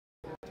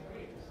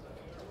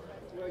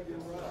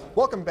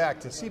Welcome back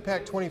to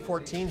CPAC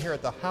 2014 here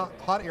at the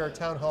Hot Air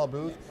Town Hall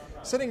booth.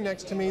 Sitting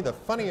next to me, the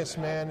funniest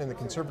man in the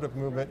conservative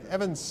movement,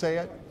 Evan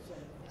Sayet.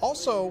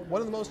 Also,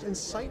 one of the most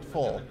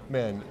insightful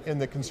men in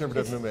the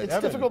conservative movement. It's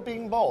Evan, difficult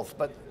being both,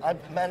 but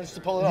I've managed to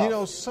pull it off. You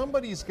know,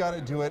 somebody's got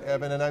to do it,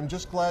 Evan, and I'm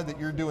just glad that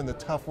you're doing the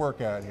tough work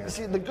out here.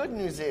 See, the good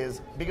news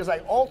is, because I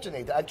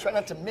alternate, I try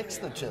not to mix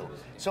the two.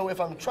 So if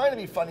I'm trying to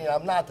be funny and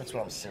I'm not, that's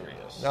when I'm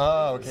serious.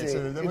 Oh, okay. See,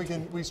 So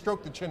then we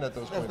stroke the chin at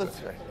those points.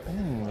 That's right.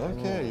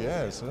 Okay,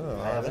 yes.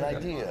 Oh, I have an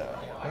idea.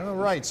 All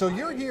right. So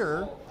you're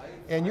here,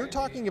 and you're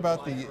talking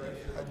about the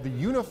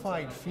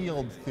unified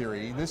field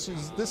theory. This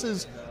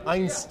is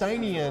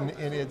Einsteinian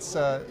in its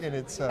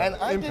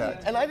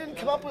impact. And I didn't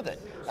come up with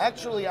it.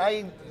 Actually,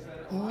 I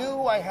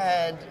knew I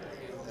had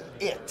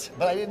it,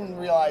 but I didn't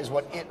realize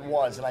what it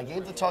was. And I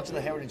gave the talk to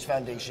the Heritage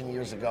Foundation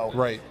years ago.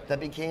 Right. That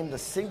became the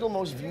single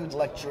most viewed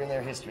lecture in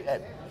their history.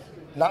 And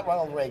not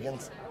Ronald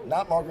Reagan's,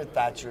 not Margaret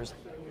Thatcher's,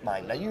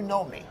 mine. Now you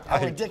know me.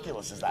 How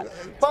ridiculous is that?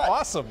 It's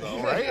awesome,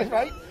 though, right?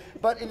 Right?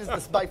 But it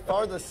is by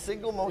far the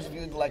single most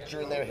viewed lecture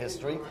in their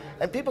history.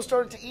 And people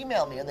started to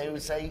email me, and they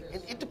would say,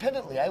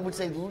 independently, I would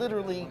say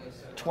literally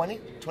 20,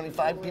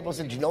 25 people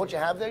said, do you know what you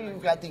have there?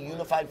 You've got the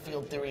unified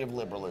field theory of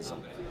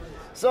liberalism.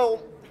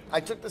 So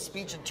I took the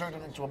speech and turned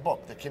it into a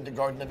book, The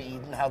Kindergarten of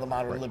Eden, How the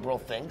Modern Liberal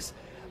Thinks.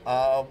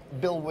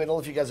 Bill Whittle,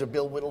 if you guys are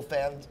Bill Whittle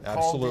fans,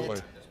 Absolutely. called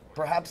it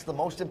perhaps the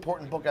most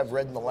important book I've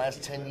read in the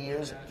last 10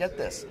 years. Get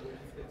this.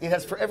 It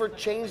has forever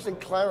changed and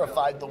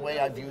clarified the way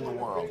I view the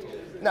world.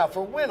 Now,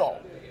 for Whittle,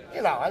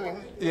 you know, I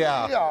mean...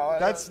 Yeah, you know,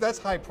 that's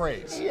high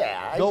praise.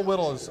 Yeah. Bill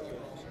Whittle is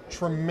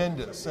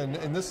tremendous,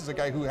 and this is a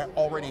guy who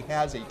already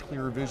has a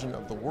clear vision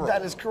of the world.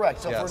 That is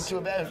correct. So yes.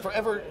 to have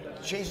forever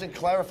changed and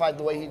clarified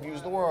the way he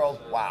views the world,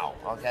 wow,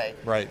 okay.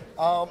 Right.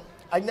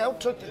 I now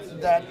took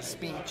that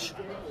speech,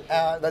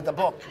 the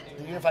book,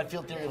 The Unified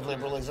Field Theory of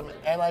Liberalism,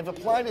 and I've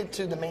applied it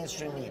to the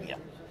mainstream media.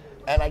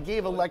 And I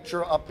gave a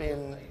lecture up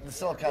in the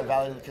Silicon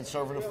Valley, the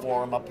Conservative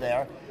Forum up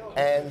there,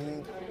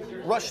 and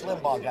Rush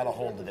Limbaugh got a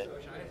hold of it.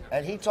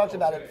 And he talked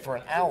about it for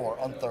an hour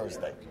on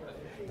Thursday.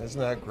 Isn't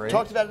that great?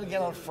 Talked about it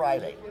again on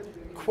Friday.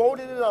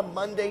 Quoted it on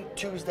Monday,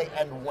 Tuesday,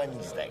 and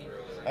Wednesday.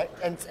 Right?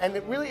 And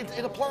it really,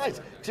 it applies.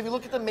 Because if you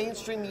look at the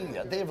mainstream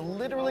media, they have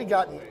literally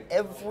gotten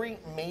every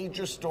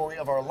major story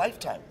of our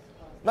lifetime.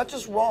 Not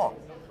just wrong,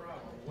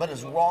 but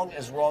as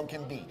wrong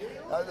can be.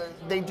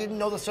 They didn't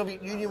know the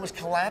Soviet Union was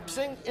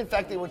collapsing. In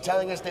fact, they were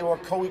telling us they were a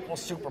co-equal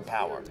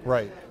superpower.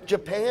 Right.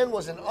 Japan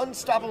was an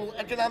unstoppable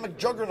economic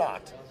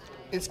juggernaut.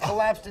 It's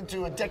collapsed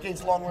into a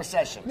decades-long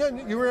recession. Yeah,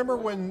 you remember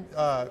when,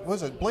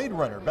 was it Blade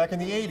Runner, back in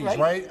the 80s,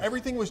 right?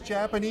 Everything was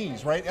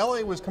Japanese, right?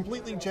 LA was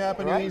completely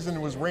Japanese, and it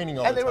was raining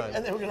all the time.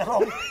 And they were going to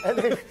own...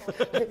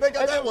 they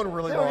got that one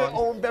really wrong. They were going to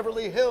own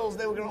Beverly Hills,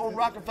 they were going to own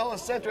Rockefeller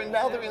Center, and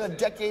now they're in a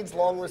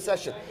decades-long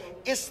recession.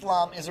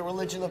 Islam is a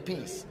religion of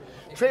peace.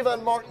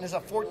 Trayvon Martin is a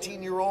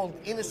 14-year-old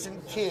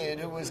innocent kid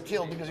who was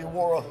killed because he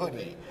wore a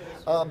hoodie.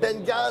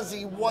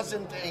 Benghazi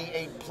wasn't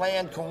a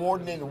planned,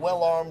 coordinated,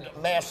 well-armed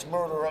mass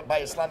murder by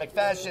Islamic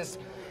fascists.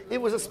 It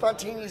was a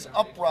spontaneous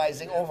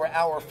uprising over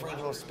our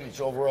freedom of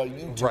speech, over a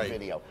YouTube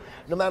video.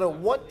 No matter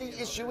what the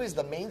issue is,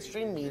 the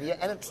mainstream media,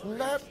 and it's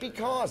not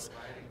because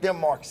they're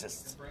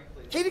Marxists.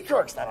 Katie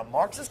Couric's not a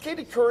Marxist.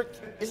 Katie Couric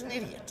is an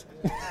idiot.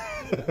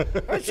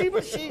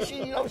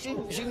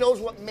 She knows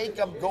what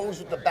makeup goes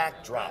with the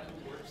backdrop.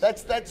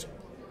 That's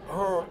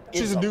her.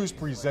 She's a news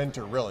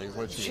presenter, really.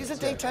 She's a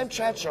daytime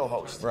chat show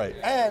host. Right.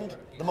 And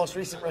the most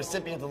recent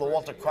recipient of the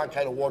Walter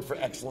Cronkite Award for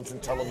Excellence in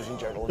Television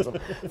Journalism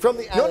from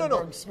the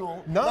Annenberg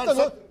School.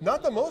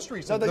 Not the most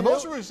recent. The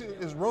most recent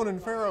is Ronan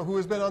Farrow, who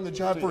has been on the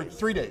job for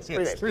 3 days.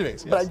 Yes, 3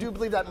 days. Yes. But I do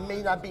believe that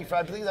may not be.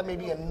 I believe that may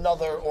be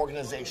another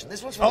organization.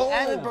 This was from the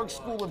Annenberg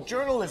School of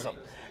Journalism.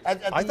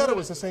 I thought it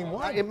was the same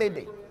one. It may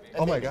be.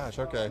 Oh my gosh,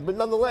 okay. But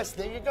nonetheless,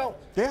 there you go.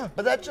 Yeah.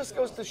 But that just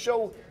goes to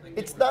show,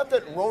 it's not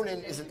that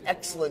Ronan is an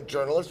excellent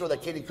journalist or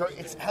that Katie Couric,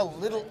 it's how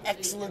little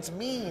excellence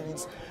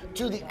means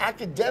to the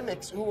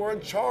academics who are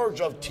in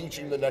charge of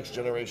teaching the next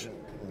generation.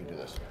 Let me do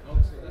this.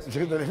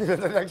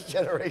 The next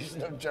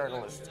generation of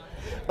journalists.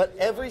 But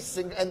every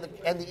single,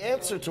 and the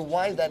answer to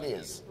why that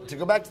is, to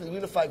go back to the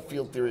unified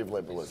field theory of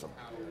liberalism,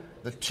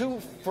 the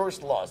first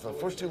two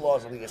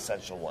laws are the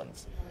essential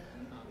ones.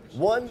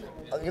 One,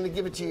 I'm going to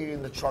give it to you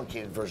in the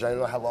truncated version. I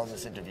don't know how long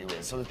this interview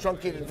is. So the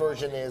truncated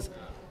version is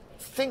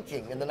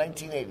thinking in the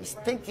 1980s.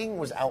 Thinking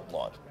was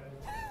outlawed.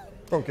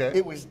 Okay.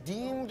 It was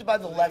deemed by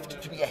the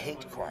left to be a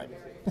hate crime.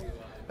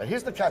 Now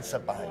here's the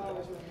concept behind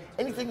it.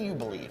 Anything you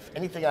believe,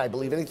 anything I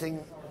believe,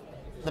 anything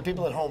the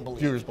people at home believe.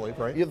 Viewers believe,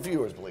 right? Yeah,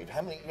 viewers believe.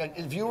 How many,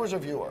 viewers or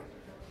viewer?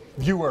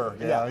 Viewer,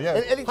 yeah.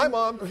 Hi,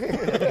 Mom.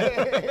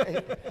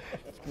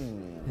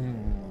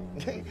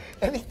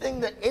 Anything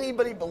that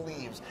anybody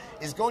believes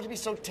is going to be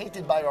so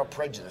tainted by our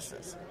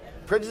prejudices.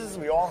 Prejudices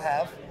we all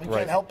have. We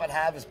can't help but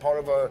have as part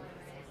of our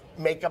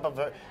makeup of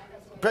our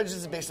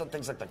prejudices based on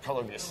things like the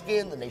color of your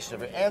skin, the nation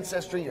of your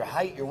ancestry, your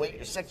height, your weight,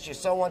 your sex, your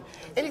so on.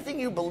 Anything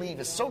you believe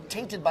is so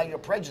tainted by your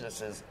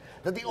prejudices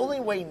that the only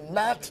way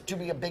not to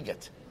be a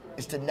bigot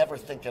is to never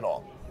think at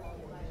all.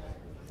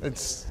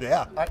 It's,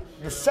 yeah.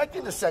 The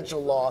second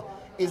essential law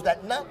is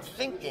that not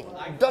thinking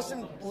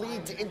doesn't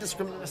lead to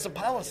indiscriminateness of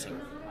policy.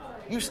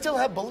 You still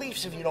have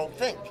beliefs if you don't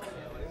think.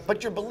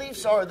 But your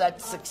beliefs are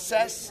that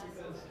success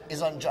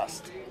is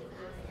unjust.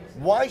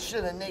 Why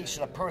should a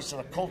nation, a person,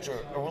 a culture,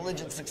 a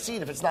religion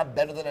succeed if it's not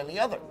better than any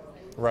other?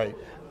 Right.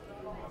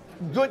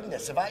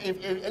 Goodness, if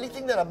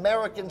anything that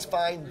Americans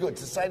find good,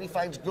 society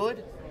finds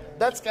good,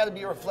 that's got to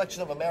be a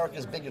reflection of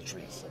America's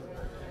bigotries.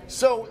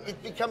 So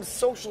it becomes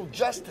social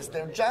justice,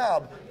 their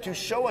job, to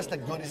show us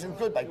that good isn't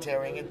good by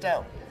tearing it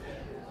down.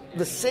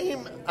 The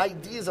same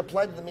ideas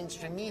apply to the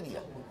mainstream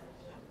media.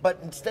 But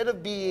instead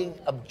of being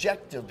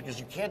objective, because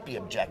you can't be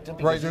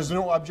objective. Right, there's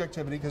no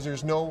objectivity because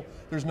there's no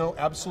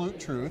absolute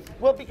truth.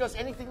 Well, because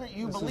anything that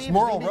you believe is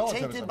going to be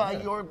tainted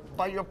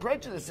by your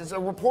prejudices. A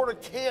reporter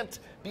can't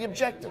be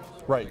objective.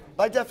 Right.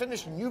 By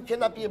definition, you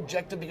cannot be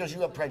objective because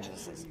you have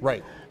prejudices.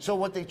 Right. So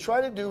what they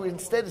try to do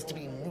instead is to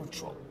be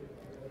neutral.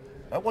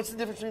 Right? What's the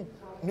difference between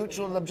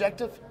neutral and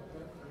objective?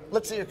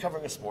 Let's say you're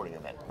covering a sporting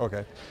event.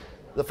 Okay.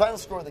 The final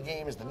score of the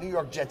game is the New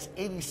York Jets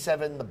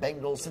 87,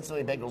 the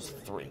Cincinnati Bengals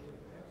 3.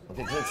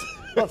 Okay,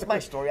 well, it's my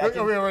story.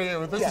 Now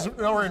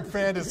we're in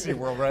fantasy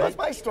world, right? That's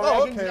my story.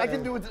 Oh, I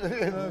can do it.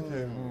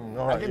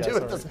 All right, I can do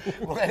it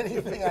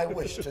anything I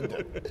wish to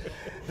do.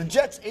 The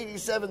Jets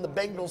 87, the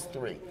Bengals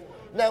 3.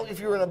 Now, if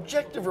you're an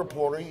objective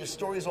reporter, your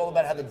story is all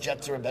about how the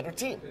Jets are a better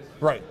team.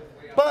 Right.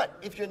 But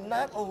if you're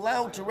not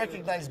allowed to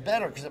recognize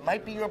better, because it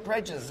might be your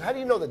prejudice, how do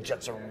you know the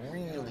Jets are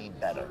really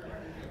better?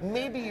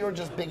 Maybe you're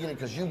just bigoted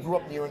because you grew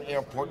up near an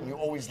airport and you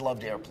always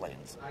loved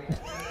airplanes.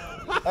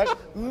 Right?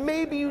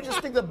 Maybe you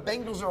just think the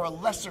Bengals are a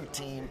lesser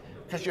team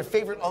because your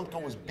favorite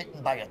uncle was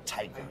bitten by a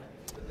tiger.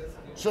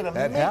 So to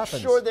make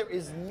sure there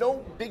is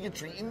no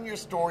bigotry in your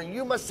story,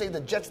 you must say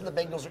the Jets and the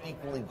Bengals are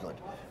equally good.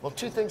 Well,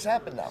 two things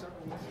happen now.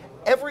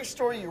 Every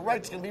story you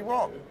write is going to be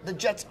wrong. The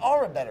Jets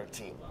are a better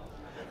team.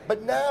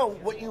 But now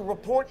what you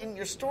report in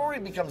your story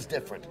becomes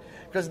different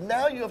because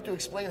now you have to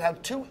explain how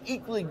two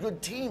equally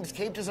good teams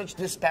came to such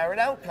disparate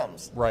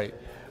outcomes. Right.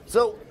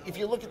 So if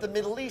you look at the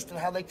Middle East and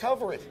how they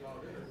cover it,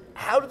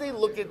 how do they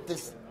look at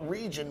this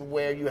region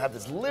where you have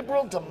this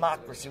liberal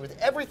democracy with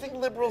everything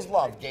liberals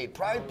love, gay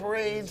pride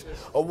parades,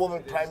 a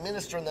woman prime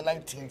minister in the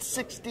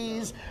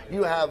 1960s,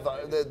 you have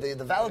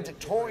the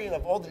valedictorian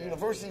of all the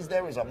universities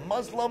there is a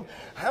Muslim.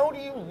 How do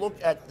you look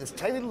at this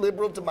tiny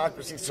liberal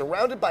democracy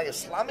surrounded by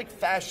Islamic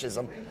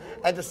fascism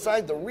and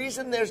decide the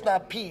reason there's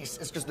not peace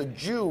is because the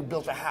Jew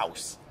built a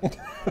house? You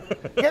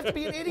have to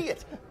be an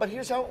idiot. But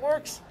here's how it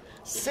works.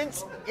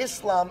 Since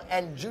Islam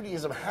and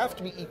Judaism have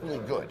to be equally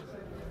good,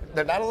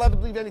 they're not allowed to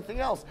believe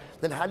anything else,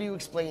 then how do you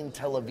explain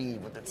Tel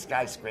Aviv with its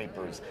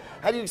skyscrapers?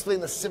 How do you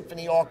explain the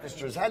symphony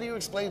orchestras? How do you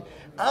explain,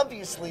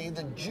 obviously,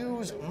 the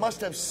Jews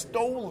must have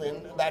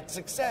stolen that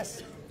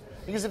success.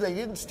 Because if they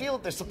didn't steal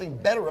it, there's something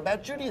better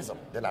about Judaism.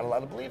 They're not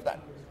allowed to believe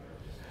that.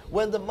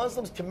 When the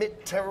Muslims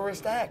commit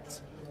terrorist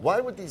acts, why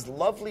would these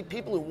lovely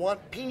people who want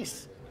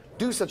peace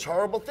do such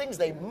horrible things?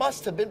 They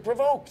must have been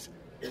provoked.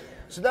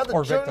 So now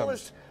the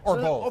journalist... Or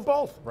both. Or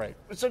both. Right.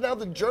 So now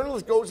the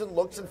journalist goes and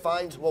looks and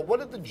finds, well, what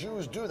did the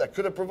Jews do that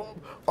could have provoked?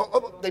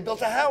 They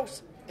built a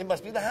house. It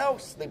must be the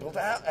house. They built a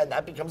house. And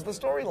that becomes the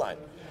storyline.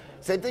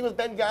 Same thing with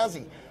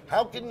Benghazi.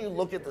 How can you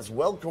look at this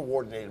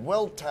well-coordinated,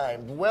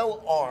 well-timed,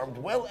 well-armed,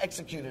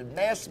 well-executed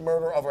mass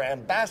murder of our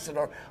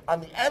ambassador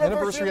on the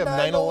anniversary of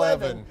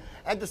 9/11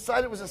 and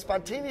decide it was a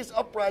spontaneous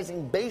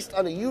uprising based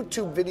on a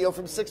YouTube video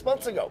from 6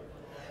 months ago?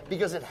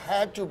 Because it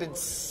had to have been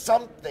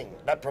something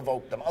that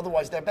provoked them.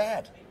 Otherwise, they're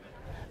bad.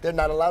 They're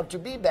not allowed to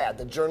be bad.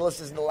 The journalist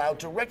isn't allowed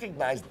to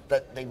recognize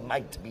that they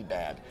might be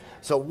bad.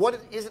 So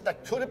what is it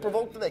that could have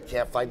provoked them? They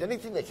can't find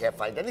anything. They can't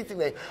find anything.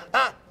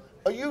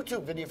 A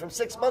YouTube video from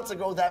 6 months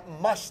ago, that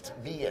must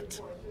be it.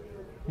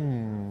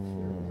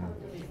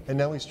 And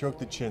now we stroke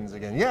the chins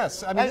again.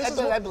 Yes, I mean,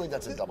 I believe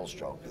that's a double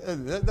stroke.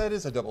 That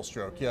is a double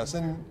stroke, yes.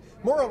 And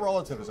moral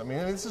relativism, I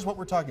mean, this is what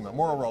we're talking about,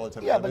 moral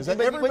relativism. Yeah,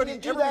 but when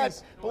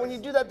you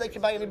do that, they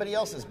can buy anybody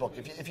else's book.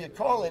 If you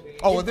call it,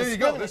 oh, well, there you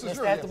go. This is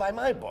true. They have to buy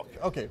my book.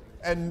 Okay,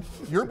 and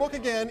your book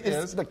again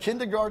is The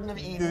Kindergarten of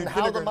Eden: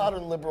 How the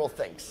Modern Liberal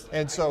Thinks.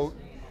 And so,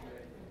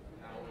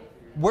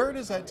 where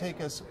does that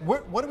take us?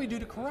 What do we do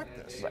to correct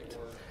this? Right.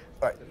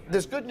 All right.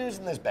 There's good news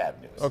and there's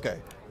bad news.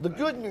 Okay. The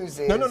good news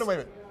is no, wait a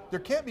minute. There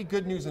can't be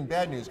good news and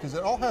bad news because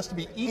it all has to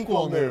be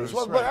equal news.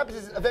 Well, what happens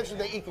is eventually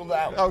they equal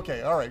out.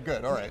 Okay, all right,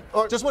 good, all right.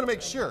 Just want to make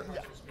sure.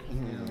 Yeah.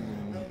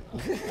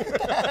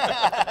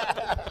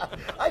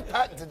 I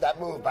patented that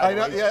move, by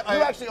the way. Yeah,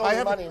 you actually owe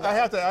me money now. I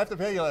have to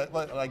pay you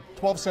like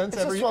 12 cents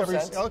it's every. 12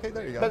 cents. Okay,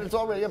 there you go. But it's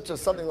already up to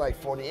something like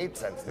 48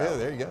 cents now. Yeah,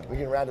 there you go. We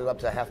can round it up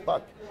to half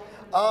buck.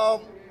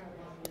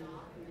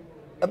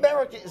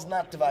 America is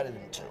not divided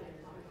in two.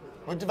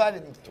 We're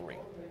divided in three.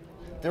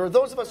 There are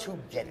those of us who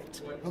get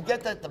it, who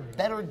get that the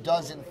better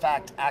does in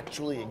fact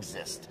actually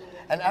exist.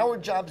 And our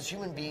job as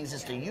human beings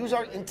is to use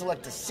our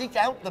intellect to seek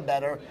out the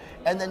better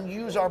and then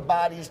use our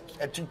bodies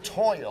to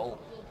toil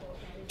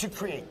to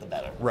create the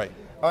better. Right.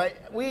 All right.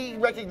 We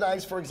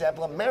recognize, for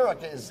example,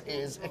 America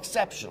is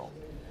exceptional.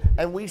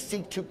 And we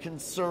seek to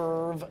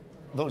conserve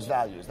those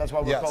values. That's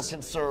why we're Yes. called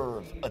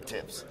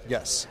conservatives.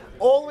 Yes.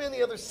 All the way on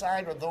the other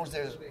side are those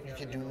that you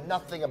can do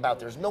nothing about.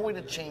 There's no way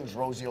to change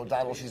Rosie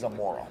O'Donnell. She's a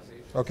moron.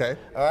 Okay.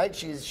 All right?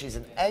 She's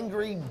an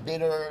angry,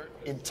 bitter,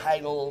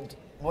 entitled,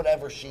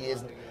 whatever she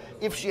is.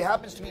 If she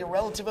happens to be a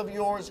relative of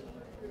yours,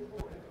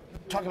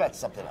 talk about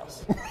something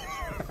else.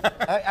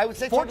 I would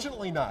say...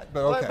 Fortunately not,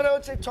 but okay. But I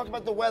would say talk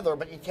about the weather,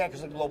 but you can't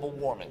because of global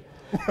warming.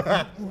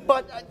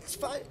 But it's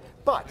fine.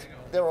 But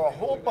there are a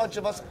whole bunch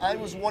of us. I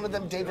was one of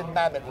them. David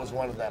Mamet was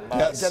one of them.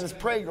 Yes. Dennis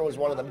Prager was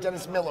one of them.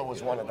 Dennis Miller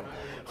was one of them.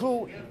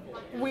 Who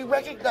we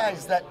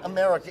recognize that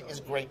America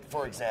is great,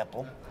 for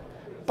example,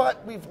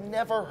 but we've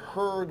never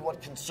heard what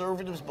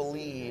conservatives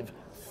believe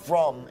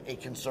from a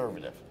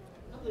conservative.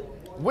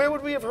 Where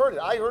would we have heard it?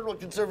 I heard what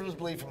conservatives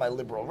believe from my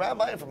liberal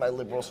rabbi, and from my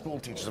liberal school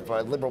teachers, and from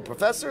my liberal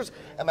professors,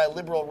 and my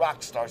liberal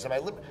rock stars, and my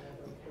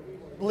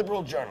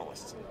liberal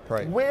journalists.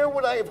 Right. Where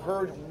would I have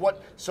heard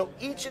what? So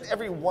each and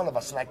every one of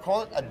us, and I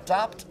call it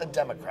adopt a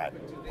Democrat.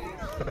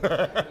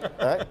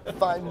 All right?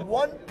 Find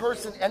one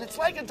person, and it's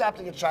like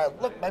adopting a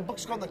child. Look, my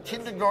book's called The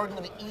Kindergarten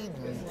of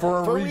Eden.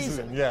 For a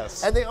reason,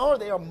 yes. And they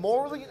are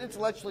morally and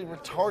intellectually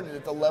retarded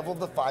at the level of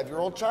the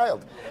 5-year-old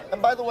child.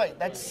 And by the way,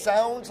 that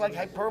sounds like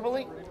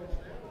hyperbole.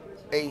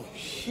 A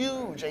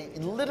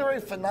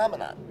literary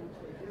phenomenon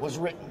was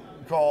written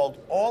called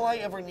All I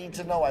Ever Need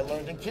to Know I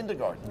Learned in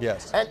Kindergarten.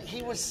 Yes. And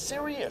he was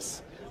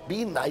serious.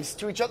 Be nice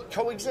to each other.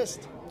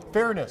 Coexist.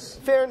 Fairness.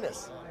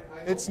 Fairness.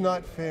 It's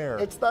not fair.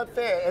 It's not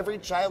fair. Every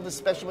child is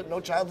special, but no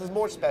child is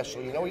more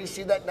special. You know where you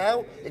see that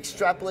now?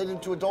 Extrapolated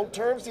into adult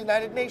terms, the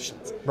United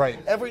Nations. Right.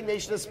 Every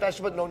nation is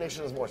special, but no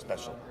nation is more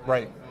special.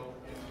 Right.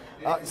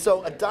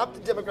 So adopt a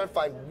Democrat.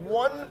 Find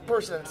one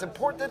person. It's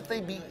important that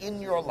they be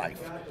in your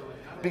life.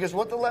 Because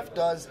what the left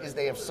does is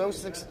they've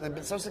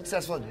been so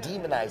successful at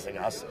demonizing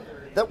us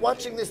that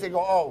watching this, they go,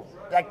 oh,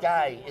 that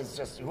guy is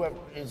just whoever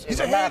is He's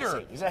a a Nazi.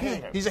 hater. He's a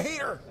hater. He's a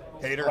hater.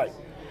 Hater. Right.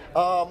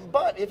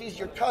 But if he's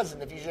your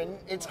cousin,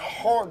 it's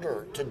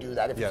harder to do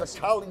that. If it's a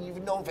colleague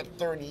you've known for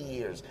 30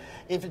 years,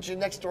 if it's your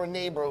next door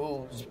neighbor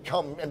who's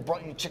come and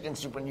brought you chicken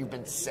soup when you've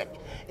been sick,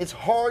 it's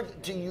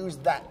hard to use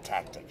that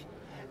tactic.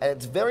 And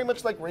it's very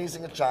much like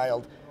raising a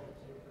child.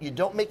 You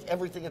don't make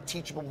everything a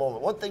teachable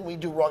moment. One thing we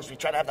do wrong is we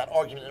try to have that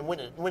argument and win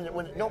it.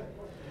 No.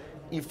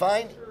 You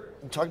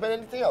talk about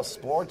anything else,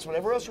 sports,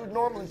 whatever else you would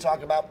normally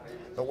talk about,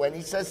 but when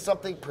he says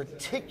something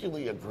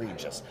particularly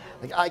egregious,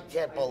 like I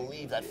can't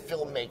believe that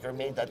filmmaker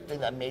made that thing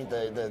that made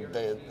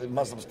the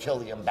Muslims kill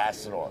the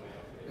ambassador.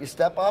 You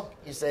step up,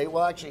 you say,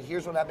 well, actually,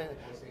 here's what happened,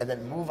 and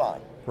then move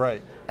on.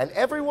 Right. And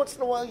every once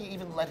in a while, you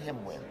even let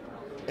him win.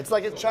 It's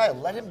like a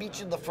child. Let him beat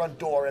you in the front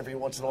door every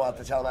once in a while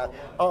to tell him,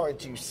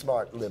 aren't you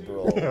smart,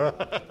 liberal?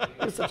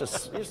 You're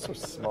so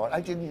smart. I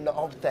didn't know.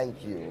 Oh,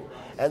 thank you.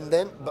 And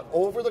then, but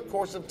over the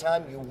course of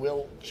time, you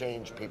will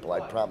change people.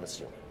 I promise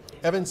you.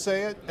 Evan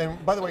Sayet,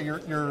 and by the way, your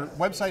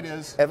website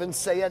is?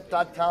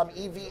 EvanSayet.com,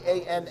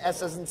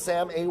 EVANS as in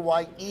Sam,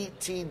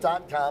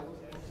 AYET.com.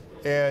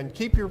 And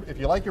if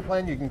you like your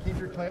plan, you can keep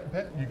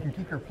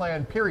your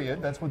plan,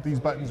 period. That's what these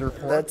buttons are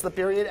for. That's the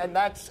period, and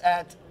that's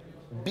at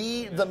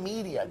Be the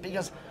Media.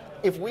 Because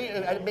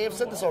I may have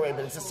said this already,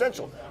 but it's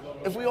essential.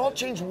 If we all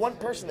change one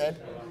person, Ed,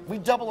 we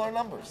double our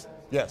numbers.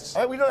 Yes.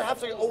 All right, we don't have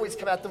to always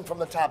come at them from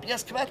the top.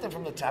 Yes, come at them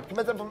from the top. Come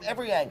at them from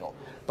every angle.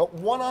 But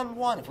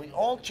one-on-one, if we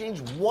all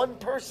change one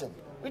person,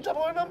 we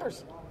double our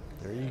numbers.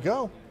 There you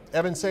go.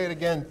 Evan Sayet,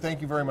 again, thank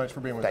you very much for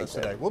being with us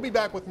today. Ed. We'll be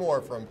back with more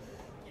from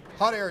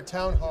Hot Air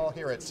Town Hall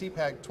here at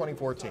CPAC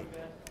 2014.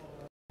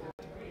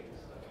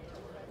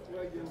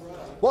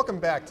 Welcome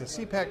back to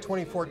CPAC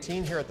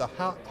 2014 here at the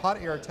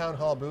Hot Air Town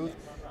Hall booth.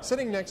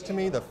 Sitting next to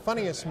me, the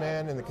funniest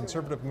man in the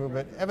conservative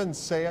movement, Evan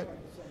Sayet.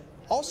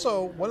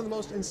 Also, one of the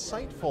most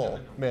insightful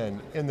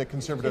men in the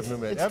conservative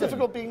movement. It's Evan,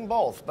 difficult being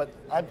both, but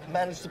I've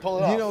managed to pull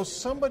it off. You know,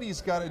 somebody's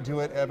got to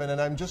do it, Evan,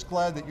 and I'm just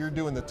glad that you're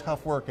doing the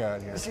tough work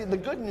out here. See, the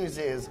good news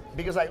is,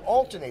 because I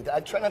alternate, I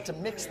try not to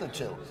mix the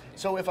two.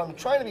 So if I'm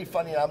trying to be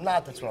funny and I'm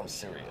not, that's when I'm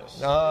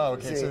serious. Oh,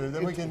 okay. See, so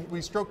then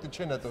we stroke the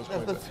chin at those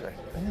points. That's right.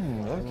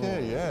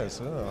 Okay, yes.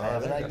 Oh, I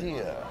have an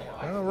idea.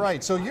 All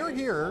right, so you're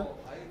here,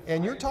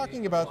 and you're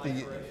talking about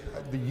the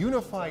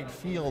unified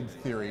field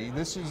theory.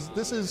 This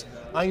is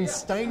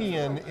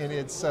Einsteinian in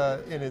its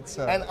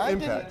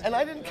impact.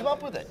 I didn't come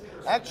up with it.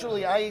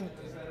 Actually, I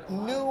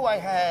knew I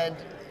had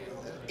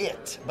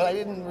it, but I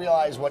didn't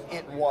realize what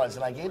it was.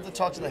 And I gave the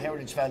talk to the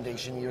Heritage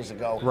Foundation years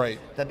ago. Right.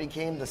 That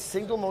became the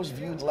single most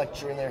viewed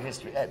lecture in their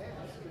history. Ed,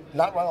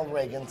 not Ronald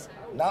Reagan's,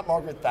 not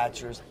Margaret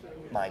Thatcher's,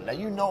 mine. Now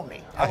you know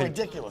me. How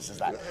ridiculous is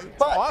that?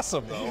 But,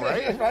 awesome though,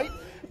 right? Right?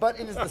 But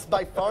it is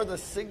by far the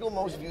single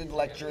most viewed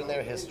lecture in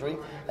their history.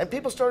 And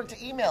people started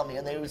to email me,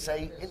 and they would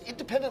say,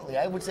 independently,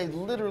 I would say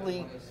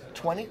literally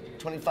 20,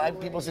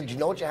 25 people said, do you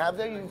know what you have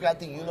there? You've got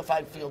the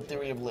unified field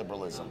theory of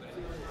liberalism.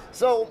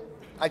 So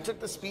I took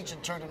the speech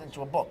and turned it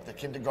into a book, The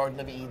Kindergarten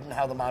of Eden,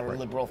 How the Modern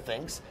Liberal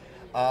Thinks.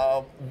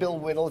 Bill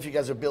Whittle, if you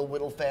guys are Bill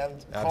Whittle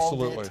fans,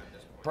 absolutely, called it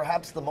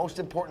perhaps the most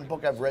important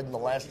book I've read in the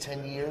last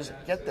 10 years.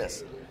 Get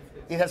this.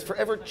 It has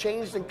forever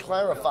changed and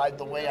clarified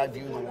the way I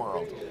view the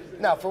world.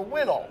 Now, for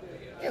Whittle,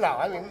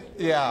 I mean,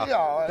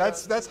 yeah,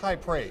 that's high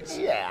praise.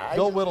 Yeah,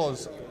 Bill Whittle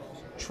is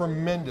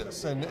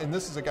tremendous, and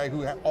this is a guy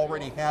who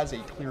already has a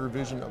clear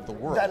vision of the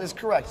world. That is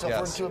correct. So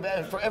yes.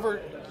 for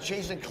forever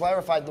changed and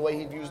clarified the way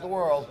he views the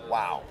world.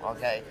 Wow.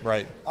 Okay.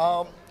 Right.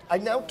 I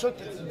now took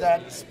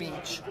that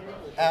speech,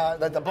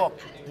 the book,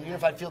 The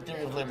Unified Field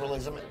Theory of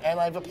Liberalism, and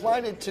I've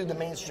applied it to the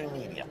mainstream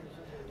media.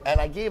 And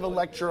I gave a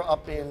lecture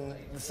up in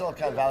the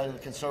Silicon Valley, the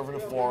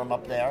Conservative Forum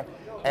up there,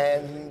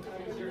 and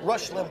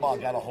Rush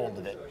Limbaugh got a hold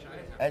of it.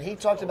 And he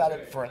talked about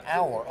it for an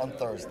hour on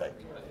Thursday.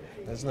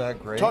 Isn't that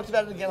great? Talked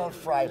about it again on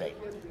Friday.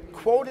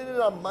 Quoted it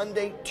on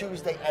Monday,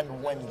 Tuesday,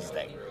 and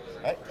Wednesday.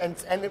 Right?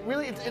 And it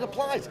really it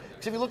applies.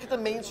 Because if you look at the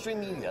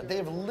mainstream media, they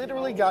have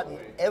literally gotten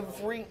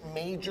every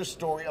major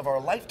story of our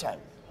lifetime.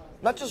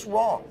 Not just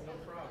wrong,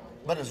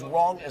 but as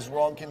wrong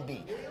can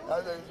be.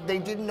 They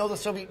didn't know the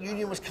Soviet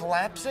Union was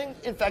collapsing.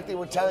 In fact, they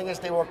were telling us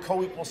they were a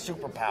co-equal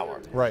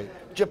superpower. Right.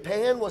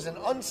 Japan was an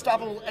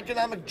unstoppable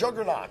economic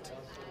juggernaut.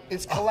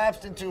 It's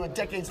collapsed into a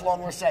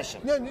decades-long recession.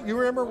 Yeah, you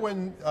remember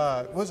when,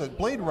 what was it,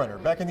 Blade Runner,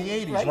 back in the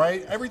 80s,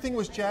 right? Everything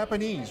was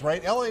Japanese,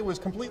 right? LA was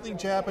completely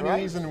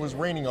Japanese, and it was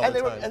raining all the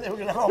time. And they were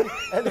going to own...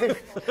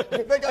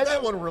 they got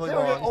that one really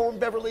wrong. They were going to own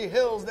Beverly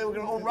Hills. They were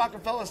going to own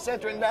Rockefeller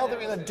Center, and now they're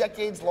in a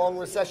decades-long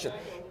recession.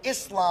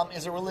 Islam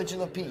is a religion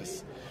of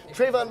peace.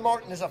 Trayvon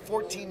Martin is a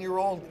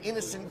 14-year-old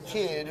innocent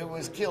kid who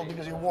was killed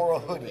because he wore a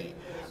hoodie.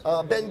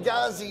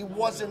 Benghazi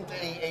wasn't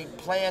a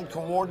planned,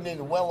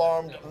 coordinated,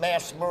 well-armed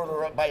mass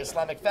murder by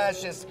Islamic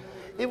fascists.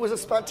 It was a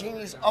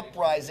spontaneous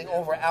uprising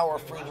over our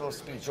freedom of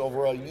speech,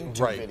 over a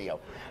YouTube video.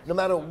 No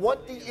matter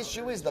what the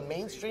issue is, the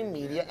mainstream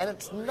media, and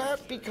it's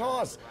not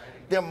because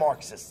they're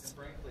Marxists.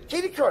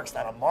 Katie Couric's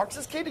not a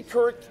Marxist. Katie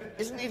Couric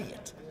is an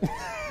idiot.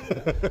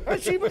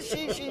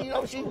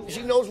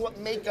 She knows what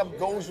makeup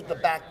goes with the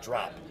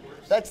backdrop.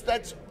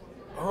 That's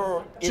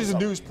her. She's a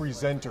news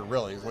presenter,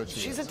 really, is what she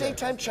is. She's a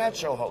daytime chat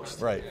show host.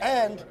 Right.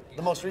 And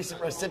the most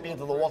recent recipient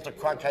of the Walter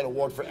Cronkite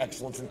Award for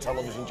Excellence in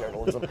Television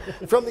Journalism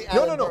from the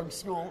Annenberg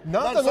School.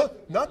 Not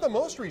the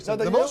most recent.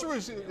 The most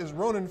recent is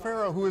Ronan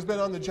Farrow, who has been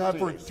on the job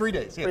for 3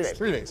 days. Yes,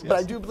 3 days. Yes. But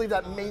I do believe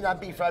that may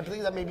not be. I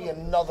believe that may be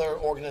another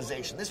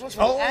organization. This was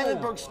from the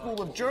Annenberg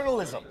School of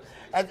Journalism.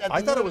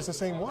 I thought it was the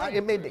same one.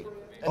 It may be.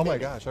 Oh my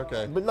gosh,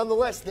 okay. But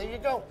nonetheless, there you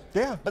go.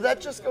 Yeah. But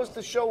that just goes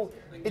to show,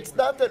 it's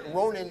not that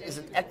Ronan is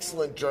an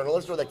excellent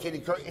journalist or that Katie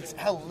Couric, it's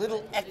how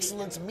little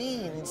excellence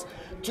means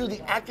to the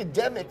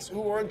academics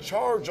who are in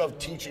charge of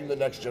teaching the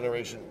next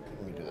generation.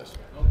 Let me do this.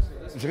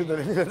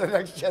 the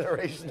next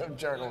generation of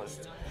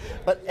journalists.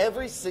 But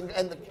every single,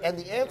 and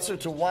the answer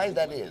to why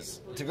that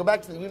is, to go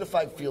back to the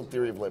unified field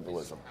theory of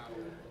liberalism,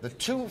 the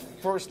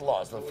first two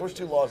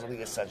laws are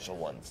the essential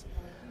ones.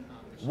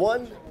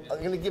 One, I'm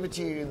going to give it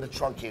to you in the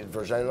truncated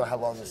version. I don't know how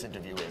long this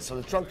interview is. So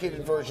the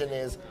truncated version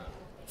is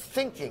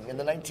thinking in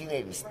the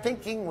 1980s.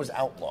 Thinking was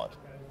outlawed.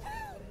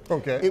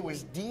 Okay. It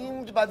was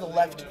deemed by the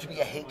left to be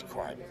a hate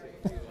crime.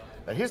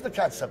 Now here's the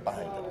concept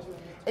behind it.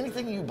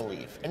 Anything you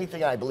believe,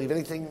 anything I believe,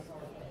 anything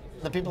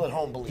the people at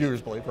home believe.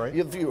 Viewers believe, right?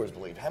 Yeah, viewers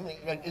believe. How many,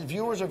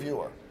 viewers or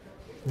viewer?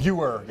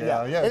 Viewer,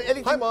 yeah.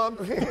 Hi, Mom.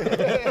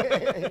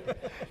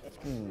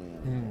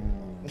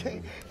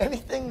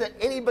 Anything that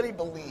anybody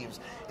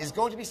believes is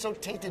going to be so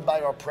tainted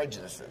by our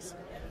prejudices.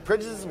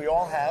 Prejudices we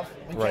all have.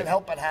 We can't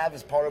help but have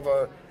as part of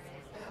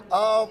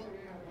our...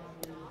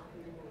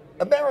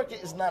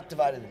 America is not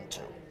divided in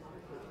two.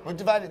 We're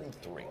divided in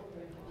three.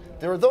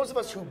 There are those of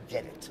us who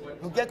get it,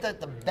 who get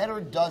that the better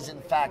does in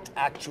fact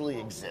actually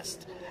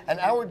exist. And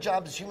our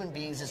job as human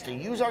beings is to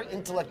use our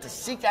intellect to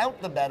seek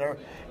out the better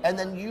and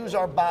then use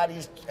our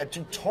bodies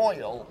to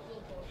toil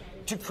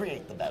to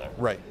create the better.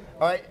 Right.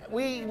 All right,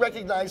 we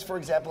recognize, for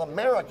example,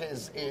 America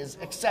is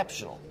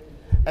exceptional,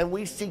 and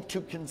we seek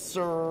to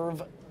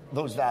conserve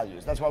those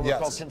values. That's why we're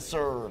called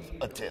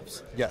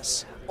conservatives.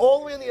 Yes. All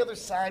the way on the other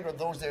side are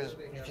those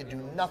you can do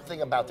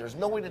nothing about. There's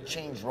no way to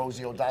change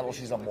Rosie O'Donnell.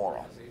 She's a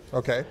moron.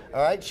 Okay.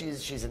 All right,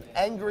 she's an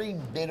angry,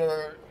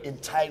 bitter,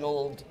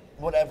 entitled,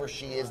 whatever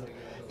she is.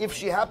 If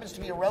she happens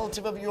to be a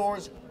relative of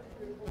yours,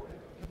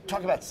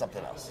 talk about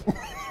something else.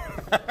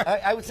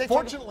 I would say...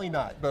 Fortunately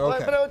not, but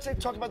okay. But I would say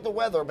talk about the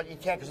weather, but you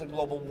can't because of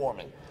global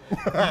warming.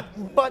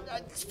 But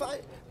it's fine.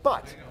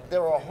 But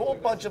there are a whole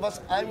bunch of us.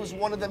 I was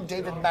one of them.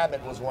 David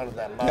Mamet was one of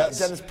them. Yes.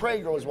 Dennis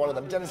Prager was one of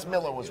them. Dennis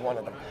Miller was one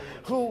of them.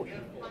 Who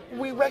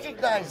we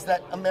recognize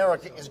that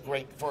America is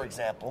great, for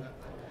example,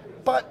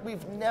 but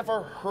we've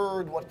never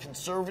heard what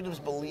conservatives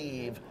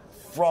believe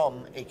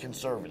from a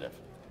conservative.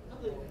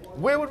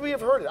 Where would we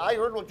have heard it? I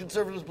heard what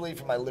conservatives believe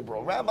from my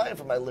liberal rabbi and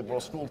from my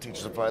liberal school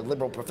teachers and from my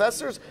liberal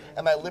professors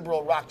and my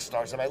liberal rock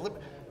stars and my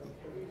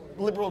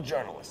liberal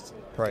journalists.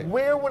 Right.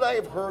 Where would I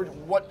have heard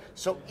what?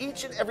 So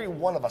each and every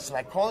one of us, and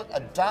I call it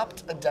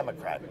adopt a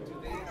Democrat.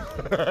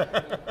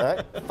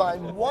 Right?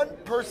 Find one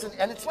person,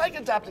 and it's like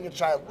adopting a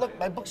child. Look,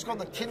 my book's called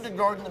The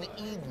Kindergarten of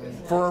Eden.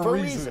 For a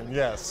reason,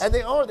 yes. And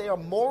they are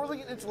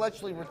morally and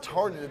intellectually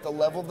retarded at the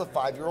level of the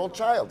 5-year-old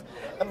child.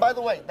 And by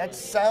the way, that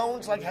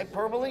sounds like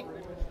hyperbole.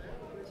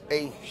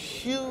 A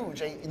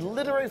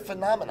literary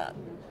phenomenon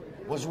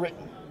was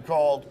written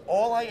called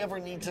All I Ever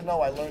Need to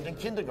Know I Learned in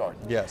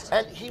Kindergarten. Yes.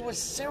 And he was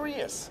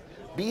serious.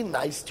 Be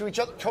nice to each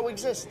other.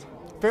 Coexist.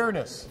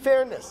 Fairness.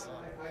 Fairness.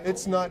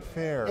 It's not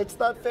fair. It's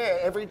not fair.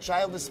 Every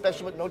child is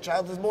special, but no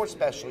child is more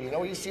special. You know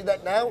where you see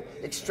that now?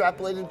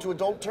 Extrapolated into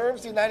adult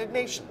terms, the United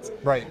Nations.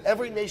 Right.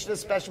 Every nation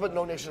is special, but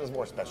no nation is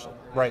more special.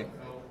 Right.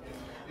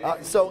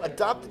 So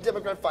adopt a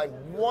Democrat, find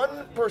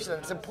one person.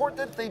 It's important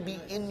that they be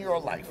in your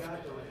life.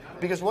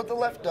 Because what the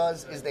left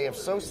does is they've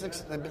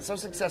been so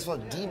successful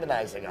at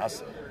demonizing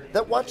us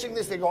that watching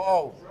this, they go,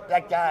 oh,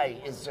 that guy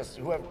is just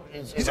whoever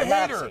is He's a a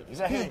Nazi. hater. He's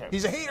a hater.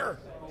 He's a hater.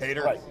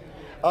 Hater. Right.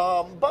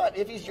 But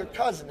if he's your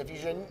cousin,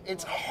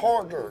 it's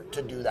harder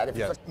to do that. If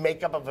Yes. it's the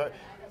makeup of a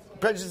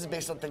prejudice is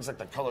based on things like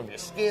the color of your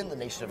skin, the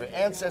nation of your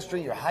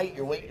ancestry, your height,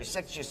 your weight, your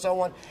sex, your so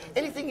on.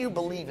 Anything you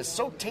believe is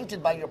so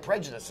tainted by your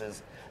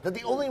prejudices that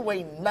the only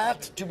way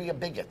not to be a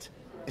bigot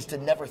is to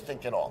never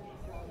think at all.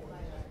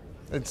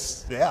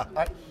 It's, yeah.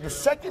 The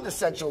second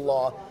essential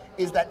law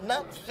is that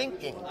not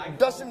thinking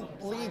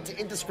doesn't lead to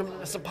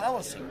indiscriminateness of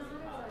policy.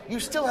 You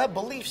still have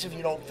beliefs if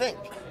you don't think.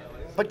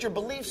 But your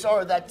beliefs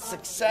are that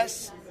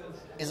success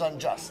is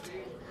unjust.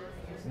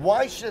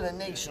 Why should a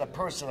nation, a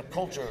person, a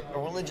culture, a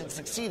religion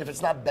succeed if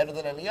it's not better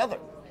than any other?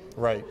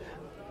 Right.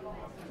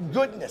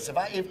 Goodness, if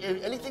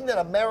anything that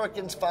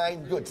Americans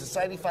find good,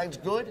 society finds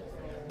good,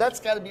 that's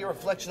got to be a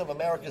reflection of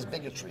America's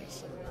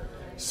bigotries.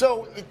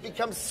 So it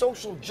becomes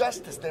social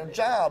justice, their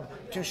job,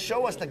 to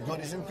show us that good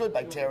isn't good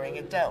by tearing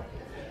it down.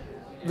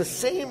 The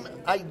same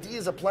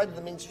ideas apply to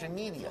the mainstream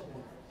media.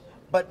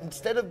 But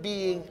instead of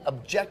being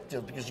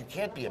objective, because you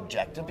can't be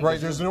objective. Right,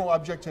 there's no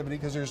objectivity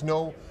because there's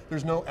no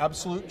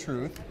absolute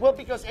truth. Well,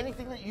 because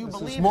anything that you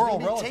believe is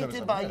going to be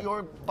tainted by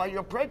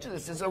your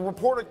prejudices. A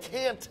reporter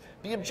can't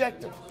be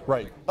objective.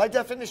 Right. By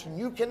definition,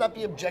 you cannot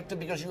be objective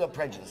because you have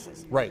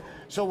prejudices. Right.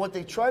 So what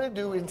they try to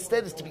do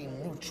instead is to be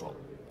neutral.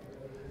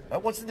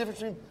 What's the difference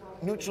between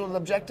neutral and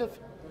objective?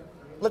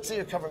 Let's say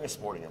you're covering a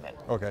sporting event.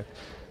 Okay.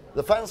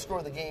 The final score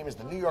of the game is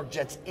the New York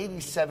Jets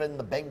 87,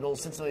 the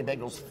Cincinnati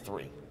Bengals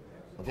 3.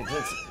 Okay,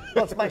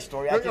 that's my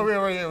story. Wait, now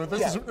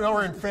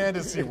we're in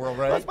fantasy world,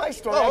 right? That's my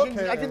story. Oh,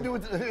 I can do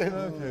it.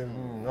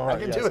 All right,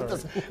 I can do it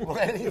with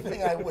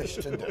anything I wish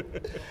to do.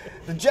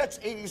 The Jets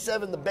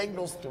 87, the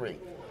Bengals 3.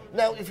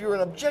 Now, if you're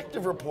an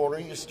objective reporter,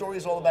 your story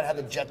is all about how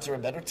the Jets are a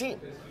better team.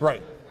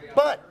 Right.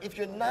 But if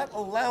you're not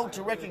allowed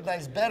to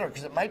recognize better,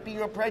 because it might be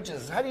your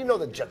prejudice, how do you know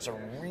the Jets are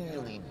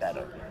really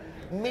better?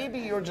 Maybe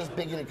you're just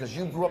bigoted because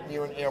you grew up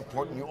near an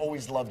airport and you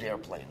always loved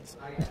airplanes.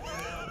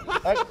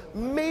 Right?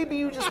 Maybe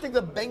you just think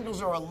the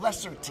Bengals are a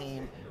lesser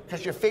team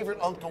because your favorite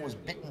uncle was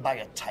bitten by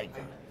a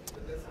tiger.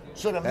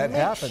 So to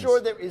make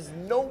sure there is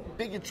no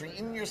bigotry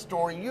in your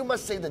story, you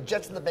must say the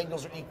Jets and the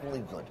Bengals are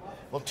equally good.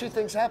 Well, two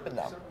things happen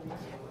now.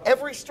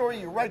 Every story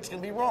you write is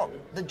going to be wrong.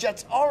 The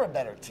Jets are a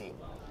better team.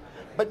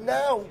 But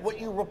now what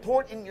you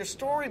report in your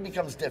story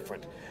becomes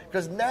different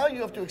because now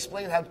you have to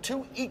explain how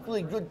two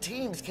equally good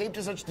teams came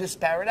to such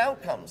disparate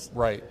outcomes.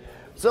 Right.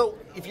 So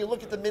if you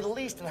look at the Middle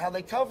East and how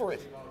they cover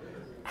it,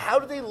 how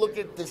do they look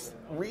at this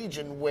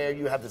region where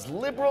you have this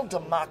liberal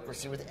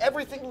democracy with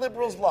everything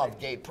liberals love,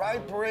 gay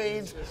pride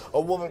parades,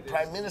 a woman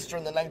prime minister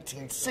in the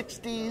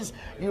 1960s,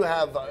 you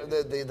have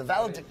the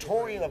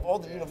valedictorian of all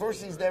the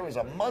universities there is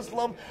a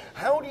Muslim.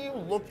 How do you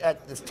look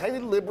at this tiny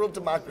liberal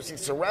democracy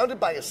surrounded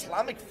by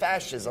Islamic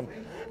fascism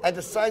and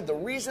decide the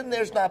reason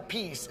there's not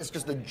peace is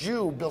because the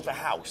Jew built a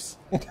house?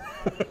 You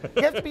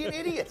have to be an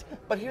idiot.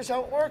 But here's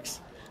how it works.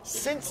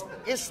 Since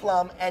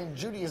Islam and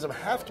Judaism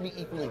have to be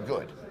equally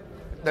good,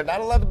 they're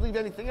not allowed to believe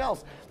anything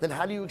else, then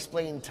how do you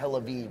explain Tel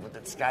Aviv with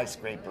its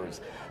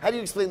skyscrapers? How do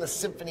you explain the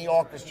symphony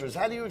orchestras?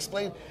 How do you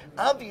explain,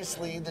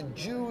 obviously, the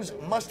Jews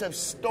must have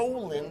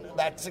stolen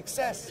that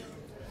success.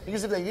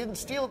 Because if they didn't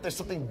steal it, there's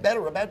something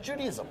better about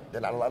Judaism.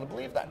 They're not allowed to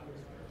believe that.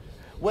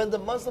 When the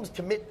Muslims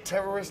commit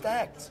terrorist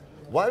acts,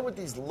 why would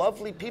these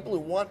lovely people who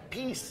want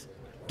peace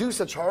do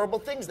such horrible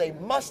things? They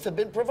must have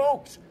been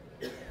provoked.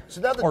 So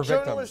now the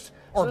journalist,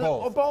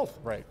 or both.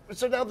 Right.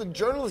 So now the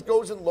journalist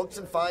goes and looks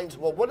and finds,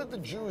 well, what did the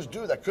Jews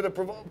do that could have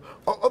provoked?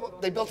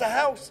 They built a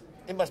house.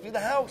 It must be the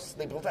house.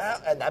 They built a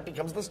house, and that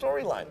becomes the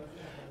storyline.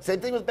 Same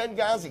thing with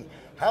Benghazi.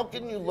 How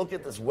can you look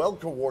at this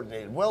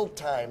well-coordinated,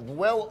 well-timed,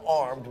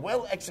 well-armed,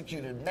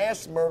 well-executed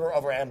mass murder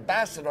of our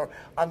ambassador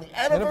on the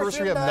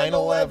anniversary of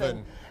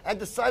 9/11 and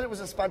decide it was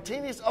a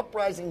spontaneous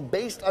uprising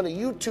based on a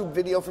YouTube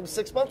video from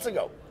 6 months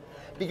ago?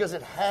 Because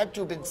it had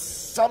to have been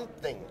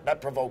something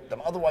that provoked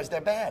them. Otherwise, they're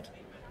bad.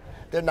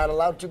 They're not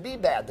allowed to be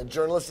bad. The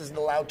journalist isn't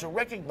allowed to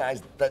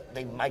recognize that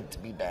they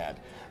might be bad.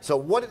 So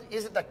what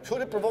is it that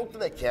could have provoked them?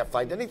 They can't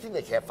find anything.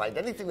 They can't find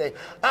anything.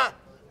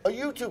 A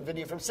YouTube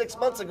video from 6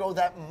 months ago,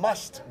 that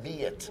must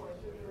be it.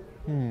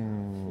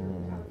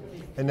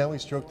 And now we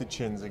stroke the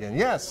chins again.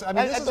 Yes, I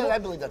mean, I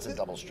believe that's a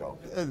double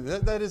stroke.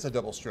 That is a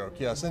double stroke,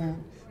 yes.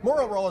 And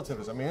moral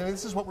relativism, I mean,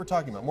 this is what we're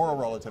talking about, moral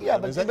relativism. Yeah,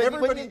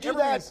 but when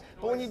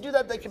you do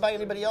that, they can buy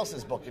anybody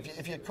else's book.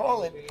 If you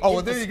call it, oh,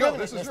 well, there you go.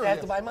 This is true. They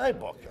have to buy my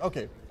book.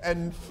 Okay,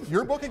 and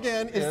your book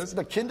again is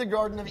The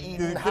Kindergarten of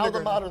Eden: How the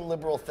Modern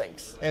Liberal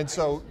Thinks. And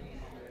so,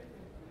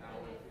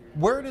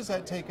 Where does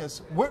that take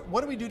us?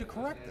 What do we do to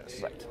correct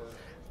this? Right.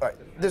 All right.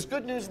 There's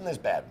good news and there's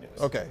bad news.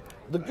 Okay.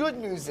 The good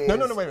news is... No,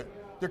 wait a minute.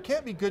 There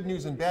can't be good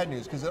news and bad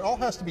news because it all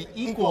has to be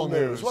equal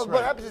news. Well,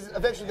 what happens is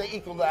eventually they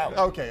equal out.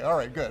 Okay, all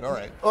right, good, all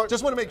right.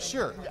 Just want to make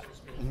sure. Yeah.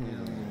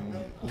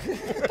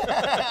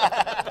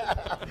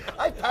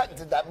 I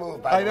patented that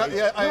move, by the way.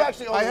 Yeah, you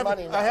actually owe me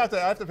money now. I have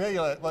to pay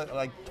you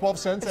like 12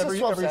 cents it's every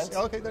 12 cents.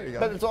 Okay, there you go.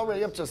 But it's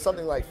already up to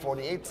something like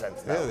 48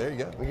 cents now. Yeah, there you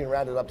go. We can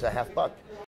round it up to half buck.